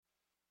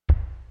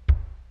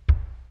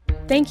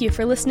Thank you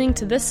for listening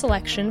to this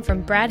selection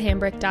from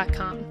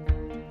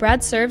bradhambrick.com.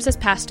 Brad serves as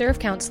pastor of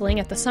counseling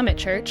at the Summit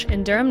Church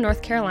in Durham,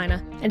 North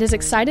Carolina, and is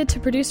excited to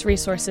produce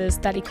resources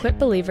that equip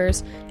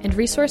believers and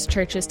resource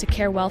churches to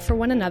care well for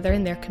one another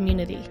in their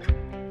community.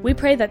 We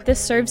pray that this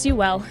serves you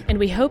well, and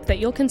we hope that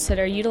you'll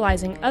consider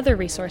utilizing other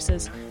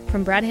resources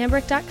from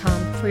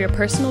bradhambrick.com for your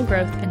personal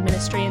growth and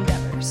ministry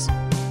endeavors.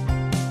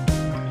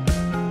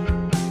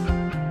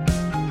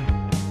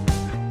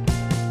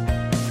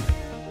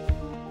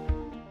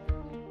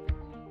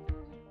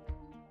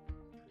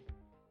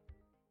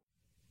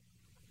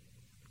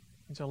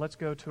 And so let's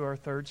go to our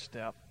third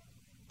step.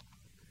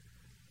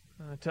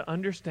 To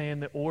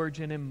understand the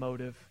origin and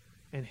motive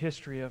and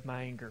history of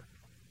my anger.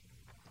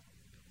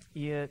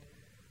 And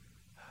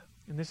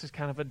this is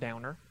kind of a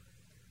downer,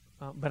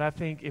 but I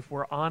think if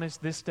we're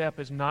honest, this step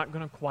is not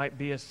going to quite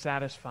be as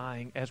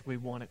satisfying as we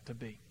want it to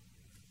be.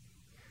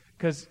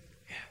 Because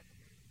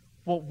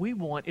what we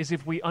want is,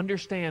 if we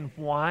understand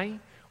why,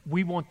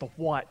 we want the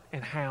what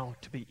and how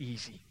to be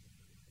easy,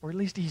 or at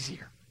least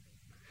easier.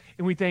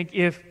 And we think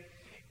if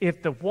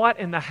the what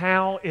and the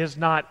how is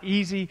not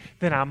easy,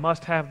 then I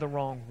must have the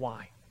wrong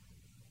why.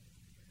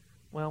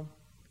 Well,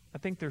 I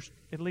think there's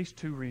at least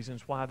two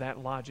reasons why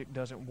that logic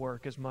doesn't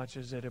work as much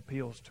as it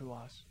appeals to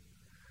us.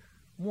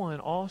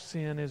 One, all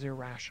sin is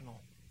irrational.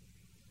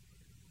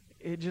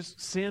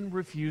 Sin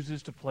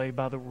refuses to play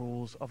by the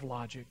rules of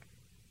logic.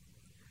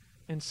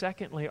 And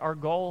secondly, our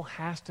goal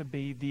has to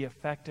be the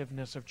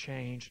effectiveness of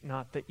change,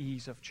 not the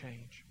ease of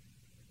change.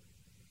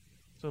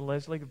 So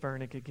Leslie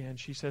Vernick again,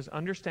 she says,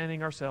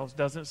 understanding ourselves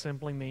doesn't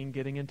simply mean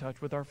getting in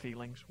touch with our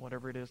feelings,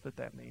 whatever it is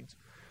that means.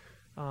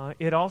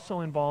 It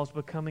also involves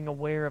becoming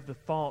aware of the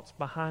thoughts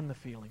behind the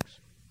feelings.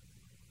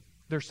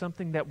 There's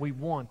something that we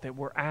want, that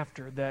we're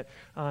after, that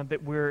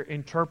we're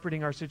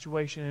interpreting our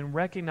situation and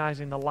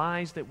recognizing the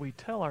lies that we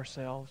tell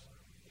ourselves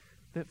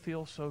that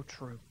feel so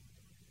true.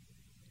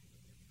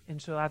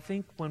 And so I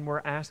think when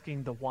we're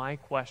asking the why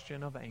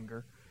question of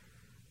anger,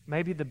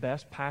 maybe the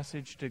best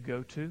passage to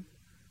go to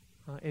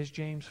is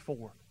James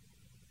 4,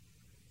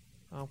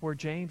 where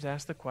James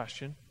asks the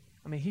question.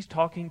 I mean, he's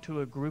talking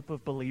to a group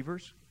of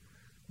believers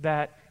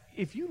that,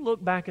 if you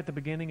look back at the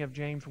beginning of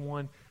James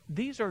 1,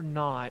 these are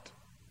not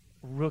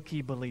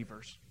rookie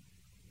believers.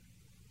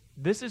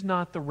 This is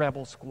not the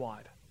rebel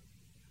squad.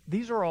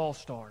 These are all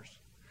stars.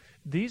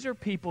 These are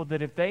people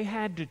that if they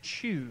had to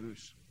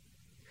choose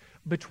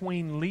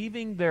between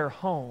leaving their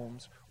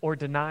homes or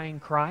denying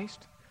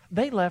Christ,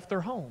 they left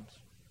their homes.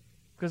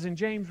 Because in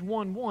James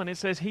 1:1, it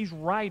says he's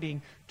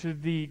writing to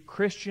the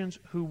Christians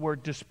who were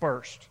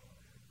dispersed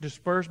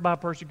by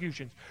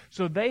persecutions.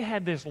 So they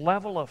had this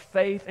level of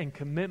faith and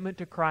commitment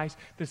to Christ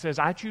that says,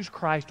 I choose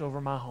Christ over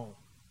my home.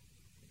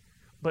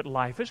 But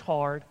life is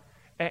hard,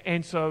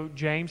 and so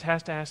James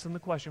has to ask them the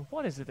question,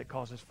 what is it that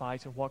causes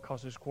fights and what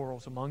causes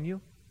quarrels among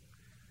you?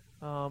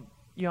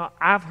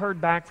 I've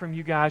heard back from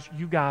you guys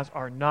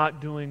are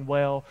not doing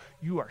well.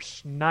 You are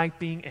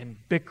sniping and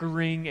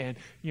bickering, and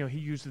he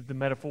uses the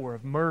metaphor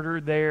of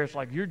murder there. It's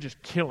like you're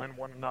just killing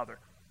one another.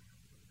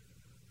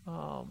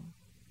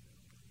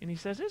 And he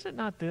says, is it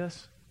not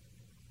this?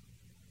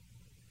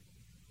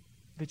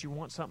 That you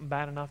want something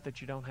bad enough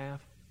that you don't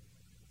have?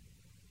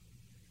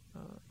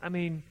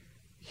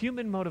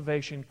 Human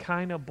motivation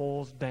kind of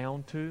boils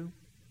down to,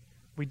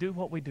 we do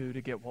what we do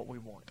to get what we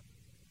want.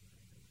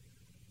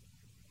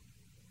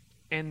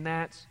 And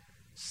that's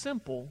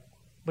simple,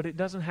 but it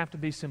doesn't have to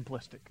be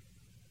simplistic.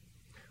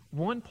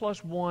 1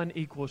 + 1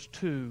 =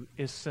 2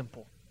 is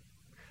simple,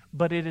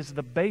 but it is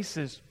the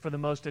basis for the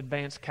most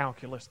advanced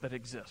calculus that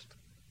exists.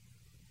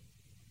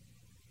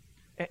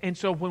 And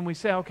so when we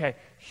say, okay,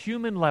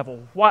 human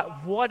level,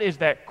 what is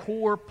that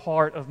core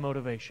part of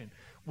motivation?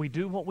 We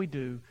do what we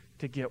do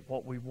to get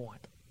what we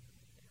want.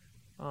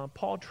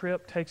 Paul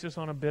Tripp takes us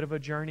on a bit of a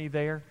journey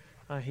there.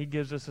 He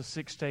gives us a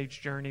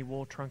 6-stage journey.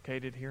 We'll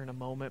truncate it here in a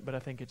moment, but I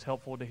think it's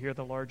helpful to hear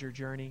the larger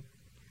journey.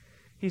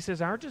 He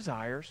says, our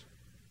desires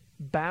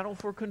battle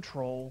for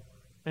control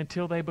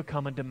until they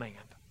become a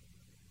demand.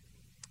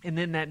 And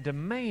then that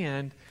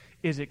demand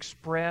is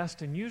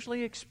expressed and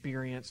usually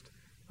experienced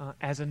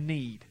as a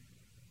need.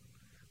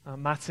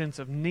 My sense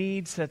of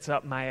need sets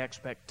up my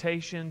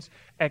expectations.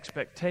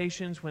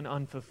 Expectations, when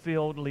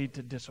unfulfilled, lead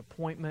to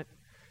disappointment.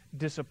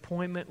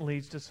 Disappointment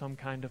leads to some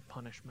kind of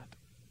punishment.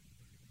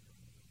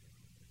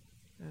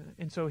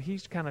 And so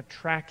he's kind of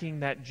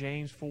tracking that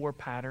James 4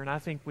 pattern. I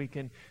think we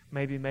can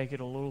maybe make it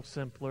a little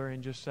simpler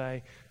and just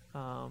say,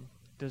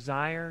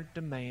 desire,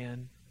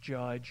 demand,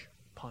 judge,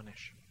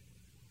 punish.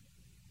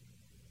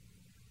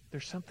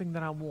 There's something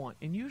that I want,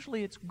 and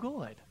usually it's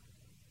good.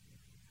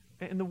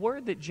 And the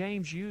word that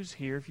James used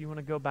here, if you want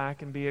to go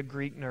back and be a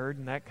Greek nerd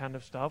and that kind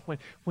of stuff,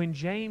 when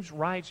James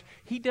writes,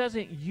 he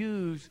doesn't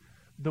use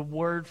the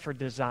word for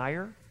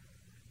desire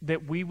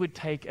that we would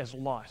take as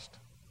lust.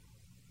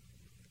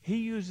 He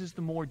uses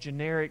the more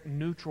generic,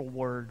 neutral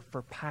word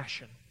for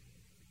passion.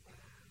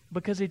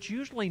 Because it's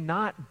usually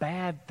not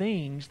bad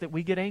things that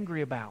we get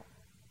angry about.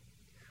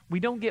 We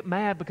don't get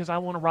mad because I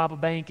want to rob a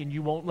bank and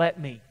you won't let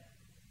me.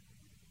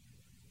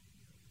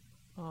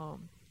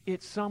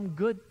 it's some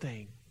good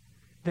thing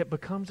that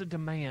becomes a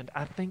demand.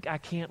 I think I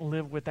can't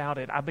live without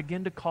it. I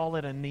begin to call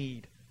it a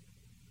need.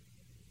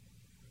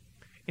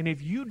 And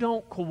if you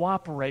don't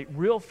cooperate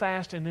real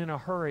fast and in a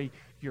hurry,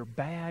 you're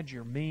bad,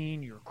 you're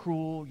mean, you're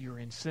cruel, you're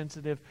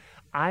insensitive.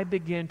 I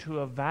begin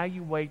to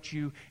evaluate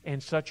you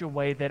in such a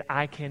way that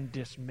I can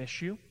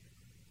dismiss you.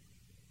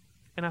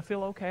 And I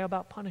feel okay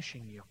about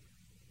punishing you.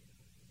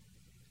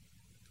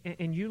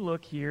 And you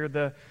look here,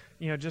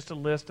 just a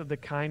list of the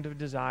kind of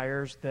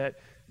desires that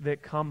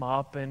come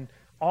up, and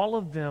all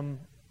of them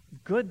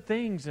good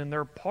things, and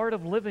they're part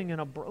of living in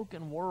a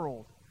broken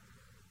world.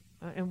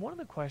 And one of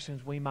the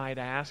questions we might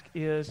ask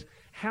is,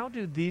 how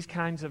do these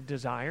kinds of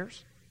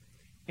desires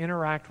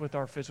interact with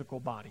our physical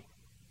body?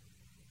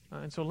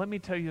 And so let me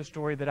tell you a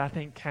story that I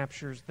think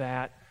captures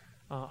that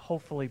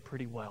hopefully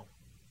pretty well.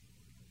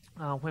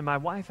 When my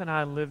wife and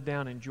I lived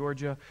down in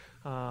Georgia,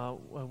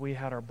 we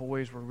had our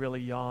boys were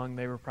really young.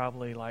 They were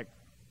probably like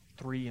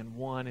 3 and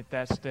 1 at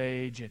that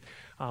stage.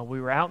 And we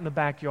were out in the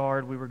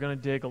backyard. We were going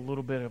to dig a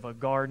little bit of a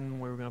garden.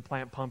 We were going to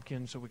plant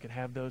pumpkins so we could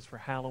have those for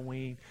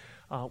Halloween.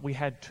 We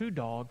had 2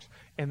 dogs,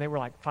 and they were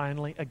like,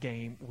 finally, a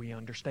game we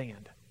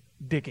understand,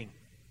 digging.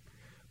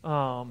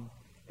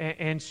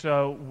 And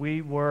so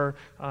we were,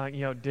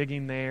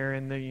 digging there,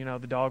 and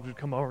the dogs would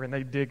come over and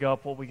they'd dig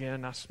up what we get,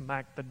 and I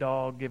smacked the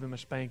dog, give him a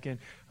spanking,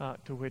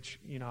 to which,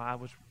 I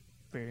was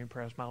very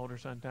impressed. My older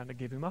son down to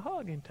give him a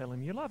hug and tell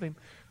him you love him,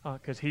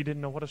 because he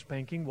didn't know what a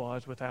spanking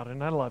was without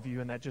an I love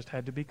you, and that just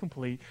had to be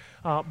complete.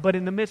 But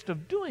in the midst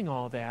of doing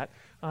all that,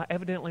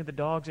 evidently the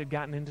dogs had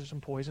gotten into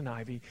some poison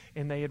ivy,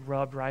 and they had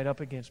rubbed right up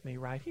against me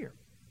right here.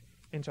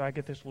 And so I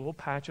get this little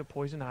patch of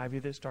poison ivy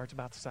that starts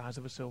about the size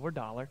of a silver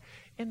dollar,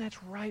 and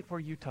that's right where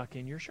you tuck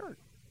in your shirt.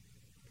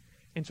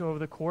 And so over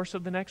the course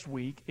of the next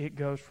week, it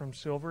goes from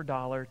silver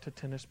dollar to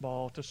tennis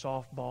ball to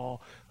softball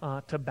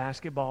to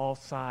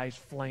basketball-sized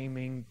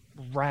flaming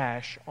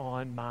rash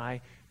on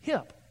my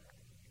hip.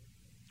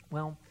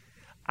 Well,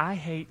 I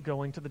hate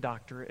going to the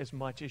doctor as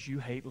much as you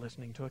hate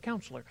listening to a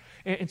counselor.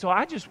 And so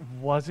I just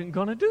wasn't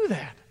going to do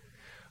that.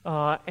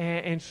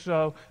 And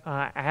so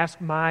I asked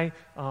my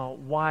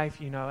wife,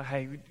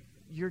 hey,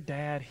 your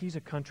dad, he's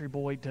a country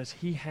boy. Does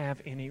he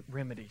have any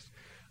remedies?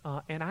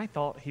 And I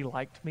thought he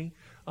liked me.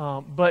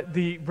 But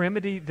the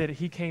remedy that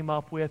he came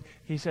up with,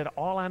 he said,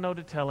 all I know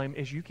to tell him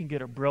is you can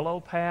get a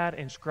Brillo pad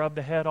and scrub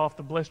the head off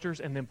the blisters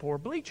and then pour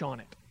bleach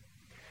on it.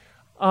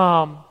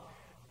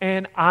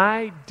 And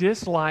I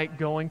dislike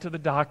going to the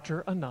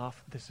doctor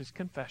enough, this is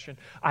confession,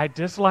 I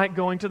dislike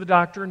going to the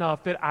doctor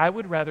enough that I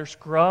would rather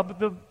scrub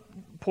the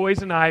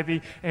poison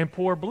ivy and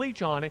pour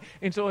bleach on it.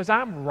 And so as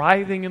I'm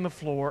writhing in the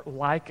floor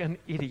like an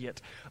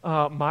idiot,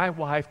 my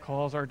wife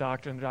calls our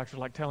doctor, and the doctor's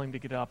like, tell him to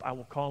get up. I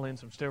will call in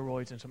some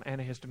steroids and some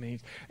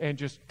antihistamines and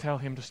just tell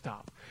him to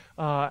stop.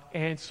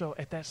 And so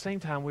at that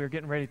same time, we were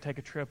getting ready to take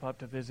a trip up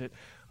to visit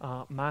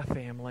my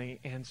family.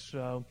 And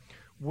so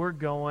we're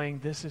going,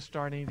 this is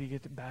starting to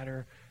get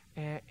better.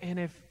 And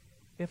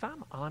if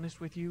I'm honest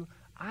with you,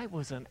 I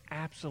was an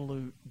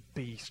absolute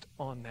beast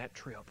on that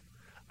trip.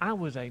 I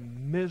was a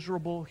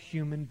miserable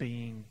human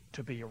being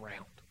to be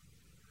around.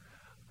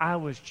 I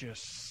was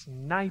just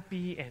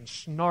snipey and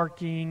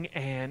snarking,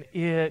 and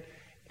it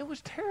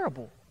was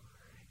terrible.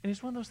 And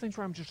it's one of those things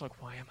where I'm just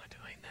like, why am I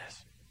doing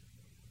this?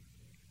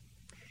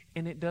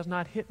 And it does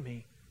not hit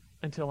me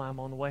until I'm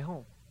on the way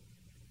home.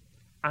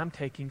 I'm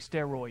taking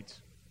steroids.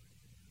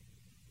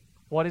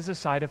 What is a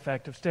side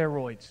effect of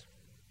steroids?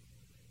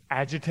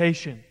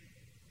 Agitation.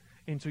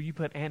 And so you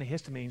put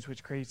antihistamines,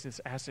 which creates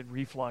this acid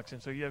reflux.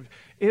 And so you're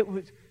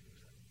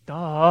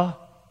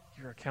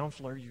a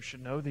counselor, you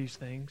should know these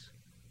things.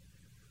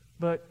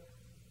 But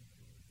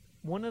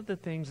one of the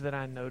things that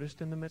I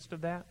noticed in the midst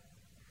of that,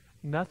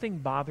 nothing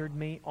bothered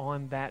me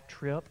on that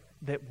trip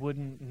that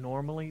wouldn't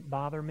normally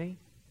bother me.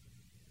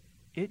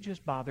 It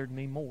just bothered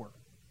me more.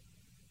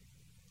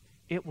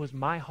 It was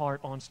my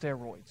heart on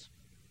steroids,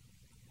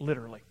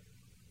 literally.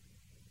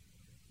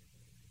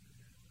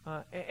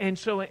 And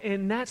so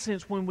in that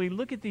sense, when we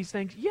look at these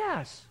things,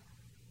 yes,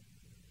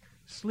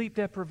 sleep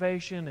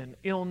deprivation and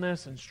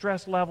illness and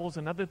stress levels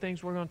and other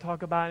things we're going to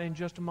talk about in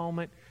just a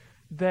moment,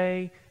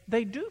 they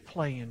do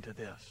play into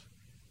this.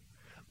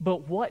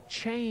 But what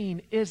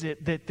chain is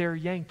it that they're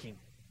yanking?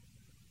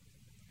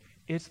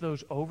 It's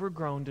those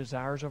overgrown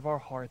desires of our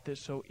heart that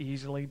so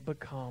easily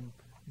become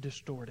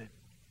distorted.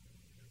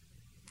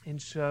 And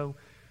so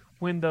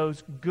when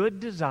those good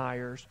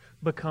desires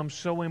become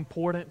so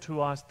important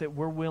to us that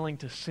we're willing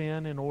to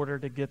sin in order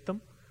to get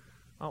them,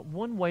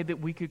 one way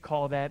that we could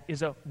call that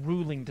is a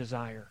ruling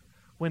desire.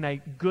 When a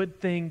good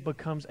thing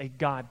becomes a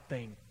God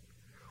thing.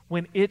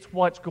 When it's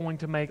what's going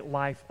to make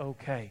life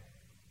okay.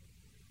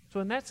 So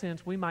in that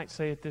sense, we might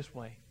say it this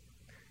way.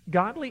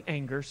 Godly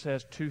anger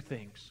says 2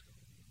 things.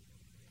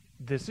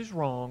 This is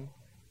wrong,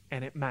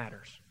 and it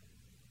matters.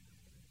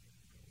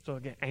 So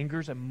again, anger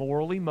is a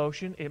moral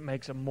emotion. It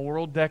makes a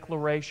moral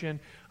declaration.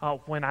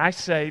 When I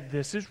say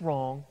this is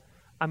wrong,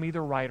 I'm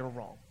either right or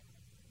wrong.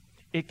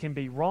 It can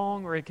be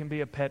wrong or it can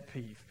be a pet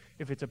peeve.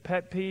 If it's a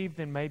pet peeve,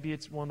 then maybe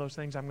it's one of those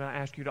things I'm going to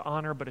ask you to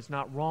honor, but it's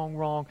not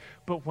wrong.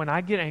 But when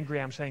I get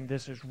angry, I'm saying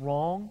this is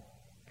wrong,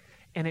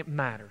 and it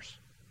matters.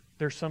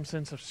 There's some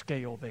sense of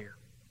scale there.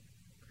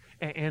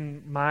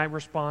 And my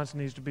response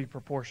needs to be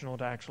proportional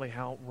to actually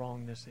how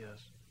wrong this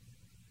is.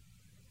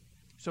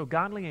 So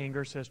godly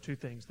anger says two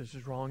things. This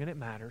is wrong and it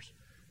matters,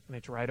 and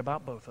it's right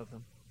about both of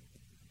them.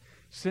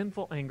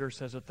 Sinful anger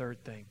says a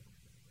third thing.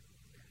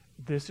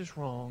 This is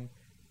wrong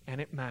and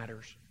it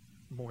matters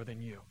more than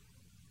you.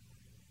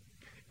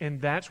 And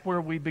that's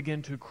where we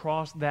begin to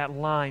cross that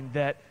line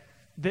that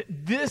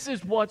this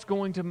is what's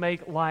going to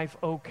make life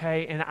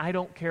okay, and I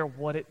don't care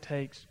what it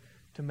takes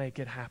to make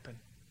it happen.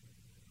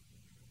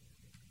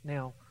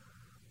 Now,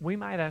 we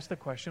might ask the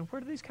question,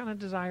 where do these kind of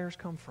desires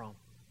come from?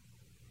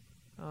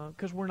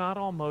 Because we're not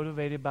all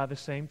motivated by the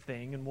same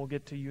thing, and we'll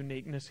get to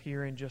uniqueness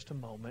here in just a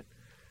moment.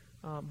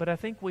 But I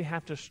think we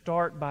have to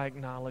start by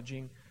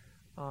acknowledging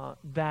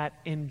that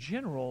in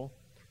general,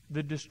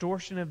 the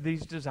distortion of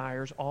these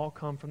desires all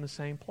come from the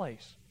same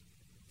place.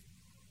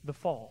 The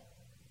fall.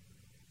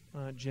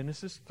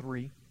 Genesis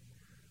 3,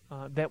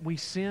 that we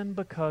sin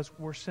because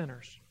we're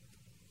sinners.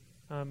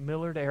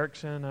 Millard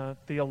Erickson, a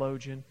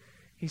theologian,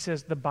 he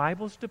says the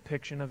Bible's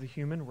depiction of the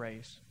human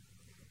race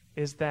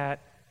is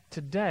that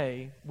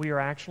today we are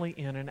actually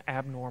in an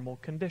abnormal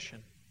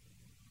condition.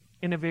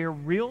 In a very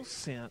real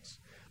sense,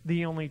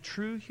 the only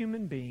true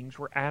human beings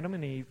were Adam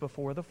and Eve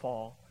before the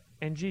fall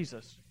and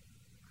Jesus.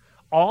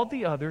 All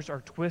the others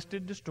are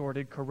twisted,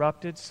 distorted,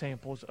 corrupted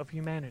samples of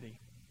humanity.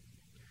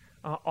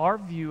 Our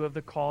view of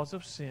the cause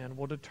of sin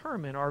will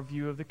determine our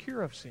view of the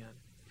cure of sin,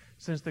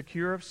 since the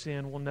cure of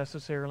sin will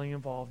necessarily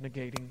involve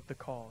negating the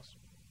cause.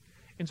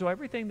 And so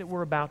everything that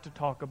we're about to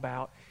talk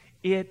about,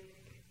 it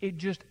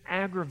just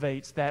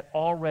aggravates that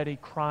already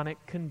chronic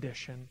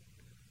condition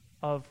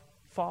of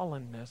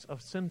fallenness,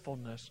 of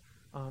sinfulness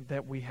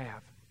that we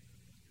have.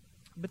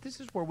 But this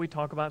is where we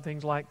talk about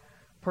things like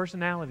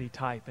personality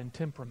type and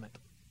temperament.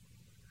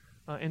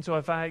 And so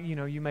if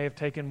you may have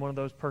taken one of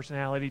those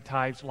personality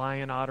types,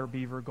 lion, otter,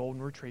 beaver,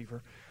 golden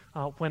retriever.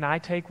 When I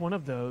take one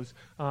of those,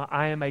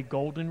 I am a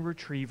golden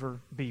retriever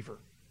beaver.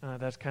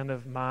 That's kind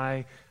of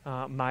my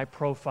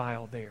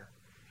profile there.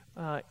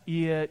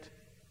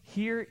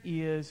 Here's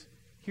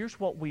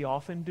what we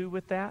often do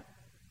with that,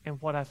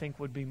 and what I think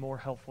would be more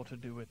helpful to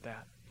do with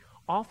that.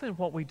 Often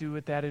what we do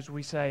with that is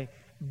we say,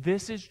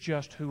 this is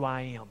just who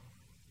I am.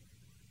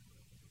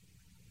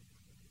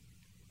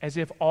 As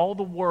if all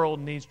the world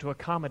needs to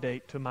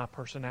accommodate to my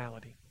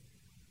personality.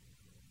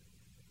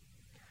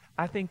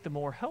 I think the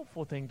more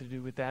helpful thing to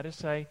do with that is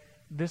say,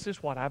 this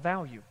is what I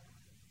value.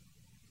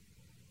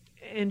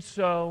 And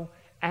so,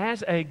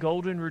 as a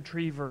golden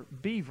retriever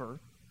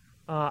beaver,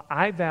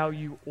 I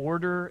value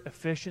order,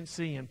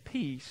 efficiency, and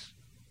peace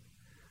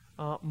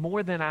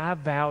more than I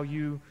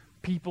value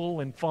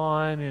people and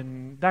fun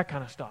and that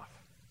kind of stuff.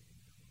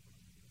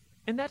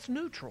 And that's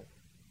neutral.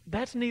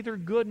 That's neither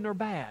good nor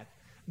bad.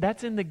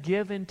 That's in the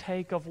give and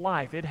take of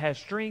life. It has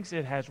strengths,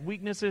 it has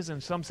weaknesses. In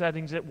some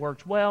settings it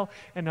works well,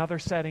 in other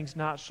settings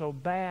not so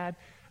bad.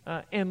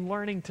 And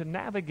learning to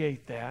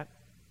navigate that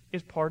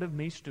is part of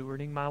me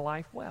stewarding my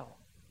life well.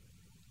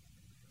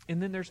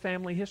 And then there's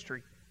family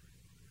history.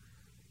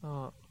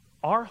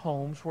 Our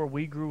homes where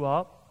we grew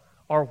up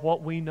are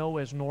what we know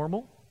as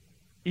normal,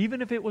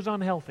 even if it was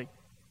unhealthy.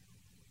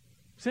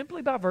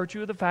 Simply by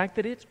virtue of the fact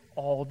that it's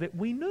all that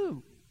we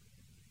knew.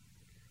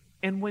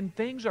 And when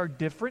things are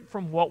different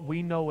from what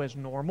we know as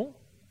normal,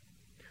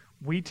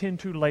 we tend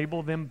to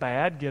label them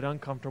bad, get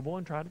uncomfortable,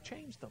 and try to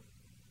change them.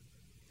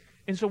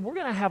 And so we're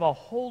going to have a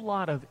whole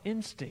lot of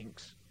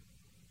instincts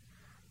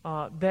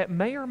that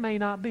may or may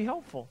not be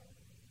helpful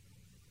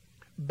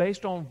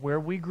based on where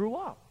we grew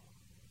up.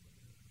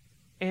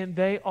 And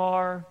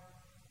they're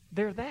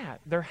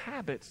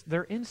habits,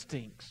 they're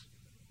instincts.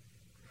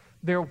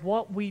 They're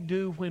what we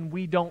do when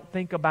we don't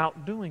think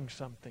about doing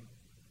something.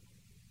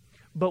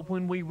 But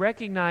when we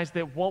recognize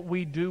that what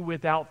we do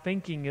without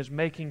thinking is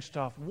making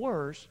stuff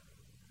worse,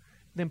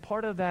 then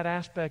part of that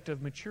aspect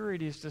of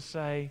maturity is to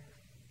say,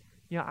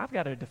 I've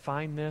got to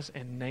define this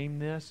and name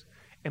this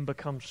and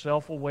become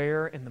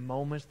self-aware in the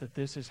moments that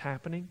this is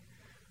happening.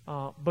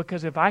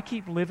 Because if I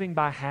keep living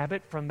by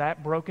habit from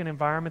that broken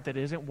environment that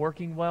isn't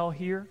working well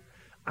here,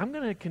 I'm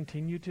going to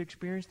continue to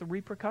experience the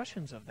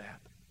repercussions of that.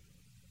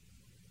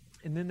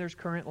 And then there's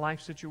current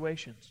life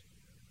situations.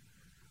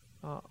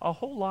 A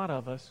whole lot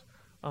of us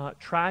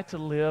try to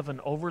live an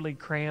overly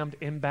crammed,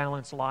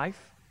 imbalanced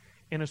life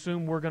and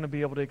assume we're going to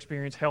be able to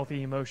experience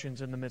healthy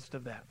emotions in the midst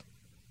of that.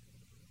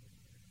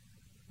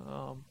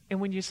 And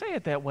when you say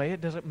it that way,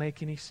 it doesn't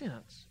make any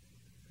sense.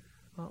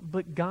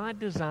 But God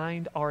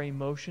designed our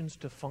emotions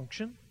to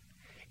function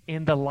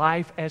in the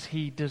life as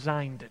He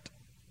designed it.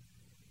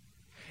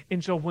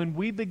 And so when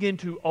we begin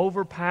to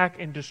overpack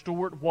and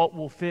distort what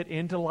will fit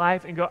into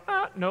life and go,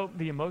 no,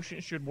 the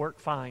emotions should work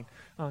fine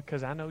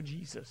because I know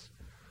Jesus.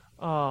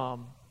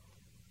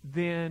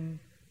 Then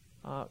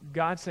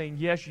God's saying,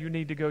 yes, you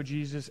need to go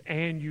Jesus,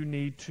 and you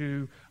need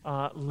to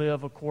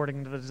live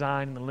according to the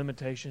design and the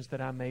limitations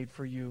that I made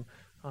for you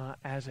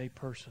as a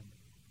person.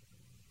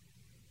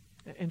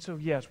 And so,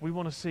 yes, we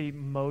want to see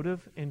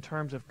motive in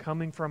terms of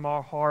coming from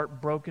our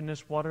heart,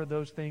 brokenness. What are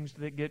those things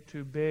that get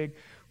too big?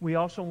 We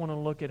also want to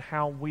look at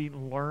how we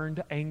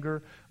learned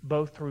anger,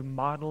 both through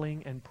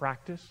modeling and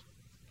practice.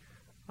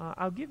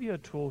 I'll give you a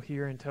tool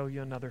here and tell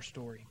you another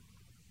story.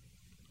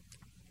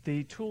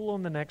 The tool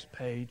on the next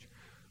page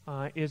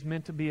is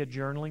meant to be a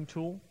journaling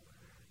tool,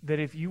 that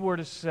if you were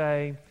to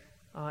say,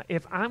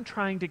 if I'm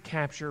trying to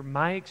capture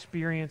my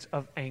experience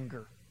of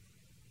anger,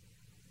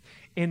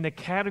 in the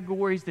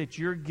categories that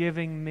you're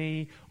giving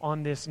me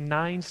on this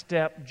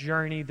 9-step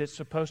journey that's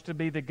supposed to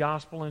be the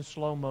gospel in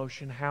slow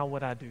motion, how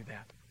would I do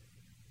that?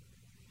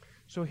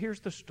 So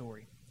here's the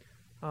story.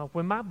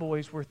 When my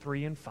boys were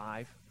 3 and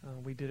 5,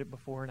 we did it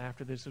before and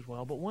after this as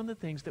well, but one of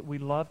the things that we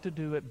loved to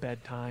do at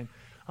bedtime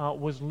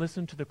was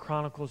listen to the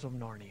Chronicles of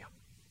Narnia.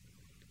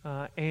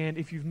 And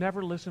if you've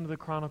never listened to the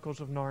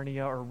Chronicles of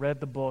Narnia or read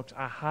the books,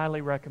 I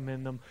highly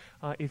recommend them.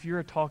 If you're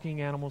a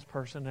talking animals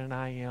person, and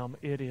I am,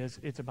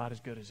 it's about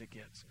as good as it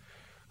gets.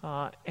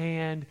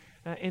 And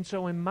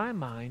so in my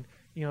mind,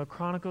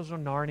 Chronicles of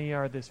Narnia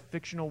are this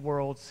fictional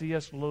world,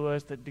 C.S.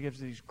 Lewis, that gives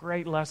these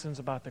great lessons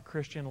about the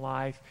Christian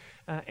life.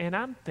 And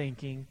I'm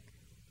thinking,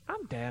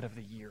 I'm dad of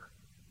the year.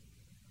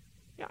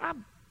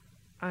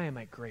 I am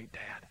a great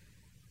dad.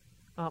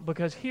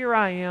 Because here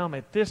I am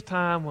at this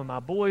time when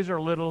my boys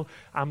are little,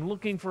 I'm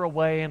looking for a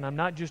way, and I'm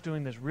not just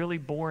doing this really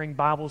boring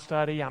Bible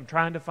study. I'm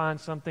trying to find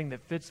something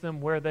that fits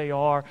them where they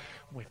are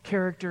with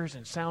characters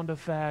and sound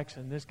effects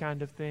and this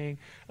kind of thing.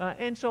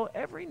 And so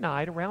every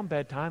night around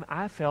bedtime,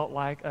 I felt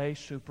like a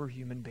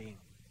superhuman being.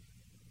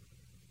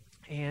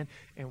 And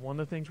one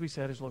of the things we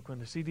said is, look, when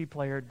the CD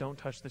player, don't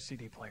touch the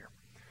CD player.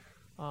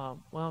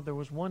 Well, there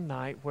was one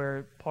night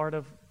where part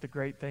of the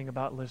great thing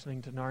about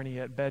listening to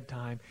Narnia at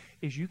bedtime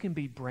is you can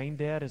be brain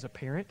dead as a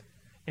parent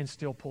and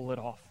still pull it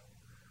off.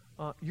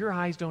 Your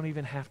eyes don't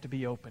even have to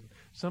be open.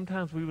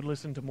 Sometimes we would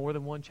listen to more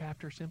than one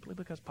chapter simply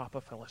because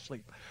Papa fell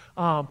asleep.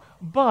 I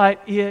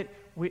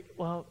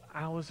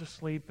was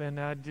asleep and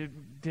I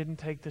didn't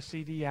take the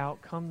CD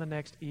out. Come the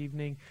next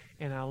evening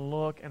and I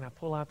look and I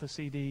pull out the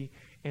CD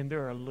and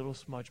there are little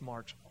smudge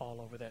marks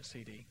all over that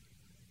CD.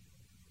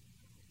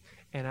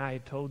 And I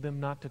had told them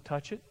not to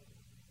touch it.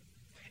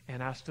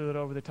 And I stood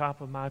over the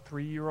top of my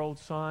 3-year-old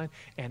son,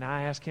 and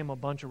I asked him a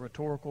bunch of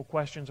rhetorical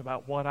questions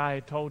about what I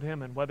had told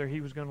him and whether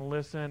he was going to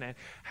listen and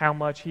how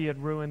much he had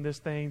ruined this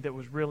thing that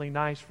was really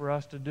nice for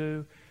us to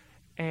do.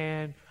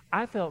 And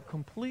I felt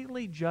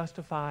completely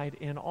justified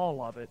in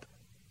all of it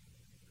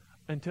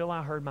until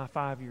I heard my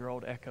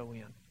 5-year-old echo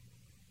in.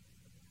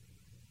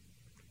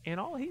 And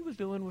all he was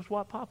doing was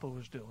what Papa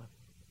was doing.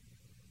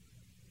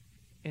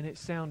 And it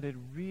sounded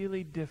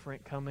really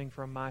different coming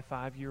from my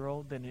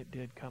 5-year-old than it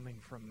did coming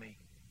from me.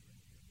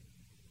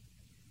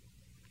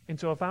 And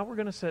so if I were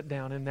going to sit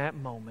down in that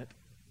moment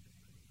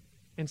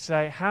and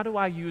say, how do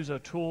I use a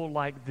tool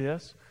like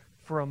this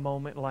for a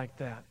moment like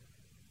that?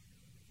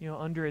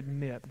 Under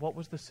admit, what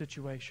was the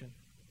situation?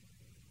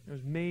 It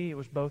was me, it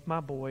was both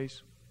my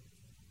boys.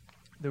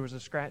 There was a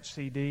scratch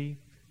CD.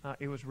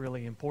 It was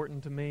really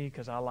important to me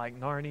because I like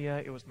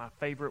Narnia. It was my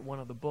favorite one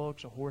of the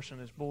books, A Horse and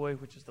His Boy,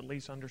 which is the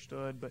least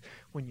understood. But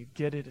when you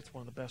get it, it's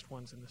one of the best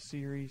ones in the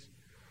series.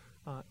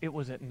 It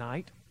was at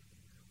night,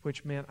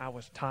 which meant I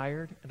was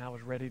tired and I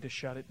was ready to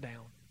shut it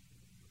down.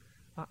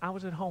 I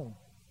was at home.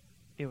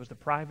 It was the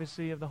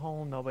privacy of the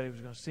home. Nobody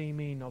was going to see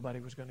me. Nobody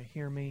was going to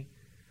hear me.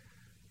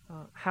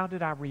 How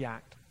did I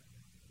react?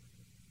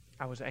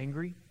 I was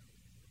angry.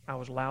 I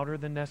was louder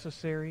than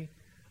necessary.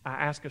 I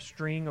asked a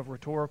string of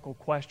rhetorical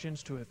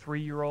questions to a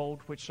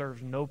 3-year-old, which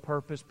serves no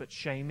purpose but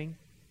shaming.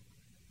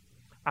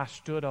 I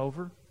stood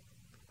over.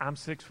 I'm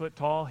 6 foot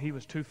tall. He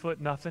was 2 foot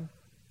nothing.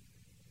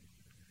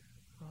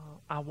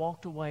 I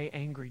walked away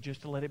angry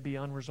just to let it be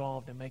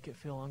unresolved and make it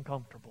feel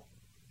uncomfortable.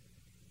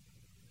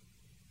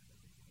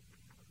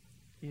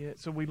 Yeah,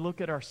 so we look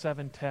at our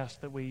 7 tests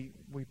that we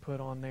put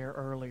on there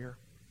earlier.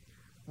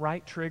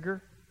 Right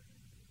trigger?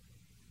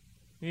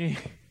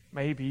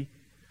 Maybe.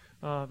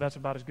 That's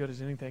about as good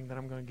as anything that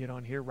I'm going to get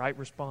on here. Right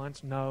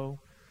response? No.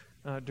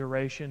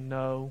 Duration?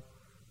 No.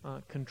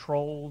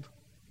 Controlled?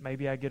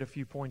 Maybe I get a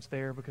few points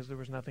there because there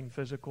was nothing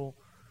physical.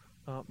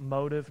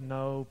 Motive?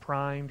 No.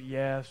 Primed?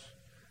 Yes.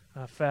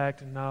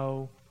 Effect?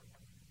 No.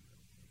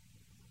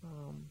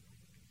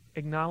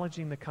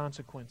 Acknowledging the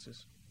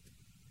consequences.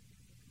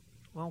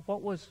 Well,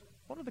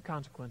 what are the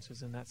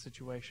consequences in that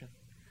situation?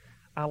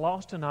 I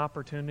lost an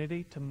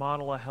opportunity to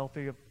model a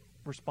healthy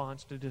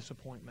response to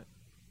disappointment.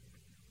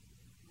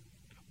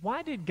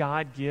 Why did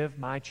God give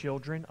my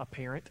children a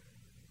parent?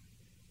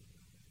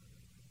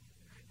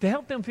 To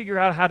help them figure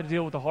out how to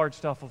deal with the hard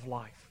stuff of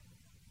life.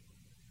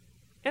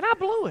 And I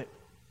blew it.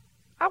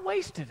 I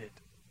wasted it.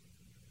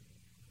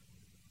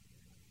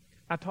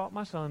 I taught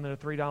my son that a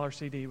 $3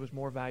 CD was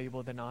more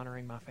valuable than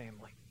honoring my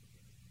family.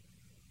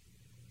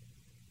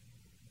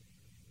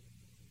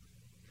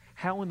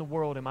 How in the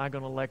world am I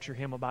going to lecture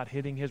him about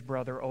hitting his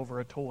brother over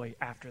a toy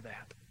after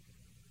that?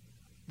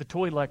 The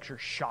toy lecture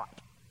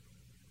shot.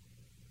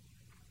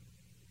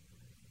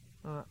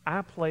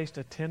 I placed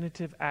a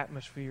tentative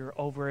atmosphere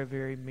over a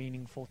very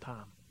meaningful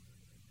time.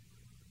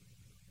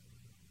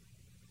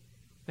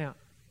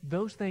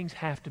 those things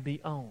have to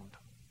be owned.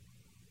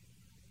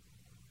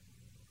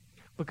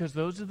 Because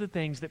those are the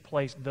things that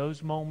place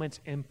those moments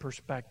in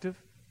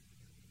perspective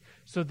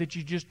so that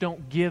you just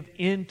don't give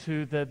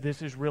into the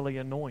this is really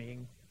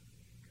annoying.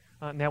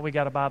 Now we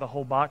got to buy the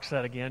whole box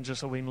set again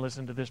just so we can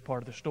listen to this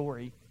part of the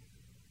story.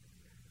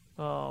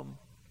 But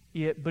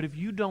if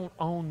you don't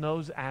own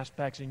those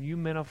aspects and you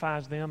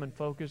minimize them and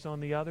focus on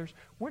the others,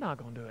 we're not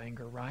going to do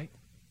anger right.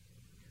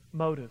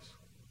 Motives.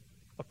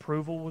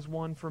 Approval was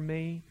one for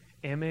me.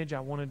 Image, I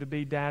wanted to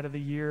be Dad of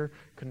the Year.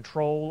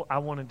 Control, I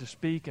wanted to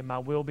speak and my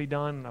will be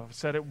done. And I've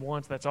said it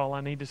once, that's all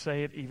I need to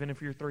say it, even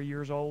if you're 3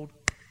 years old.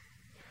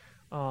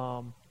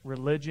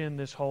 Religion,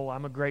 this whole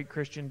I'm a great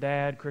Christian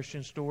dad,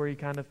 Christian story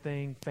kind of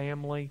thing.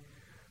 Family,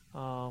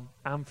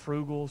 I'm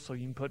frugal, so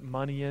you can put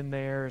money in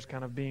there as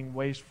kind of being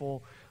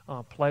wasteful.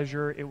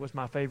 Pleasure, it was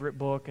my favorite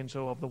book, and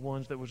so of the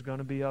ones that was going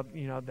to be up,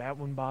 that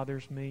one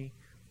bothers me.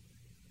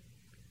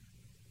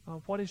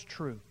 What is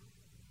true?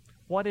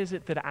 What is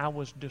it that I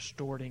was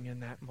distorting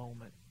in that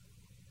moment?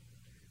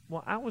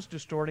 Well, I was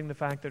distorting the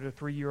fact that a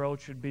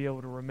 3-year-old should be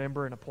able to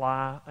remember and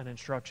apply an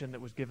instruction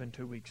that was given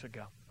 2 weeks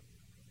ago.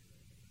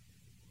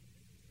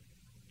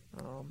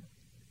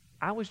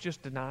 I was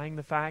just denying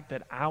the fact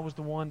that I was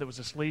the one that was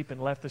asleep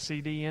and left the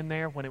CD in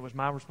there when it was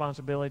my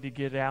responsibility to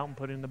get it out and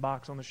put it in the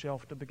box on the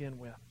shelf to begin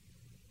with.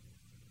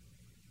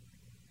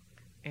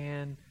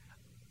 And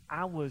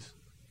I was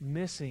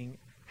missing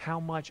how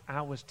much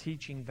I was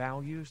teaching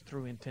values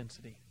through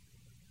intensity.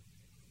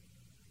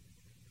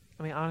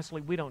 I mean, honestly,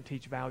 we don't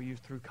teach values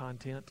through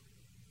content.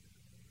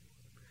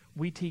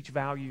 We teach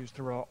values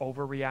through our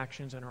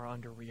overreactions and our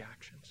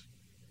underreactions.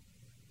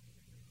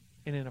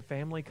 And in a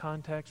family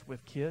context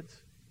with kids,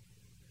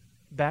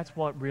 that's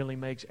what really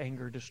makes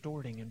anger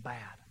distorting and bad.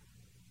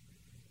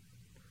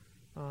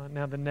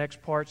 Now, the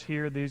next parts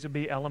here, these will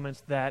be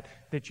elements that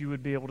you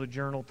would be able to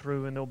journal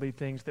through, and there'll be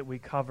things that we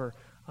cover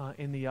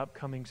in the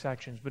upcoming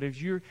sections. But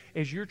as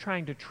you're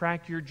trying to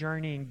track your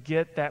journey and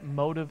get that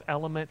motive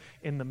element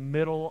in the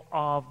middle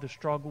of the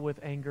struggle with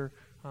anger,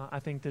 I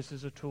think this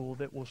is a tool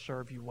that will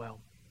serve you well.